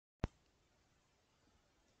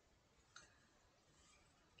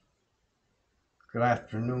Good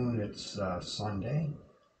afternoon. It's Sunday.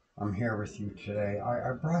 I'm here with you today.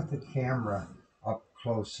 I brought the camera up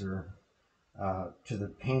closer to the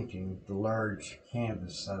painting, the large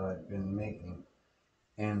canvas that I've been making,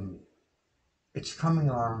 and it's coming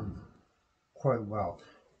along quite well.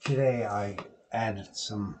 Today I added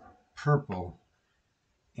some purple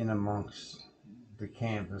in amongst the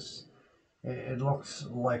canvas. It looks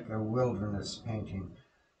like a wilderness painting.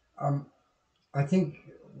 Um, I think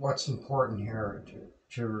what's important here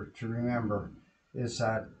to remember is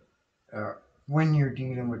that uh, when you're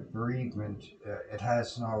dealing with bereavement, it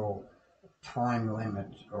has no time limit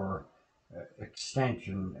or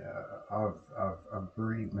extension of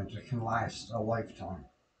bereavement. It can last a lifetime.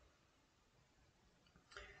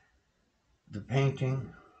 The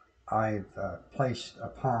painting, I've placed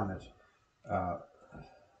upon it uh,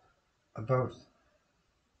 about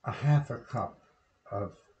a half a cup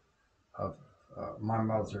of, of my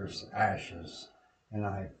mother's ashes, and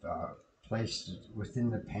I've placed it within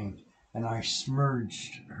the paint, and I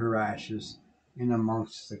smudged her ashes in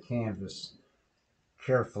amongst the canvas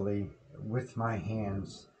carefully with my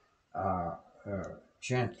hands, uh, uh,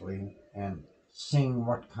 gently, and seeing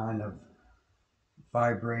what kind of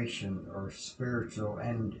vibration or spiritual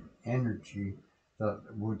energy that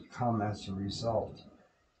would come as a result.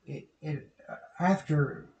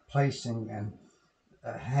 After placing and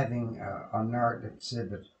having an art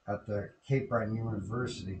exhibit at the Cape Breton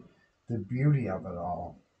University, the beauty of it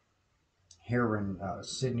all here in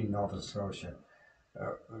Sydney, Nova Scotia,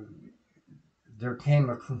 uh, there came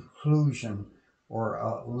a conclusion or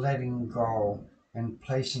a letting go and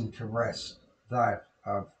placing to rest that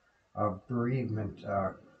of bereavement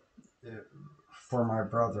for my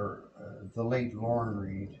brother, the late Lorne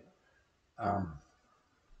Reed. Um,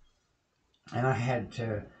 and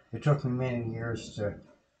it took me many years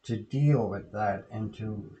to deal with that and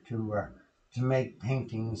to make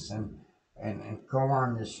paintings and go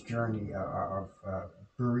on this journey of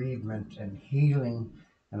bereavement and healing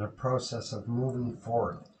and a process of moving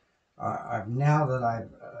forward. Now that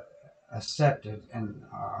I've accepted and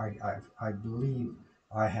I believe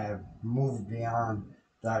I have moved beyond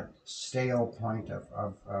that stale point of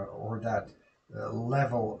or that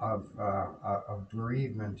level of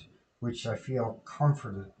bereavement, which I feel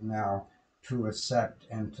comforted now to accept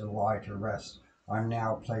and to lie to rest. I'm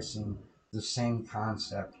now placing the same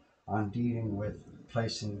concept on dealing with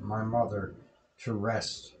placing my mother to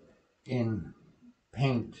rest in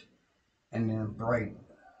paint and in bright,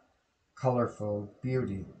 colorful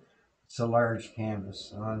beauty. It's a large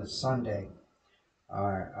canvas, and on a Sunday,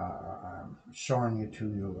 I'm showing it to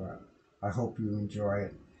you. I hope you enjoy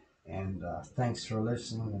it, and thanks for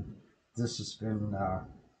listening. And this has been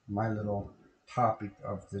my little topic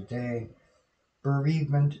of the day: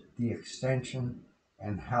 bereavement, the extension,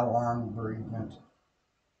 and how long bereavement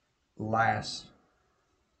lasts.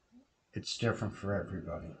 It's different for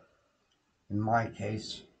everybody. In my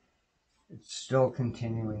case, it's still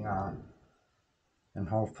continuing on, and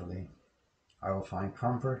hopefully, I will find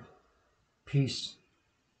comfort, peace,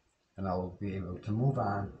 and I will be able to move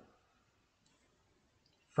on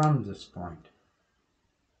from this point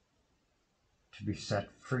to be set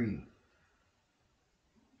free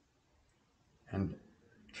and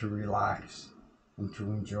to relax and to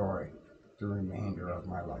enjoy the remainder of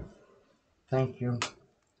my life. Thank you.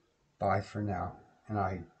 Bye for now. And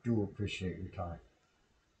I do appreciate your time.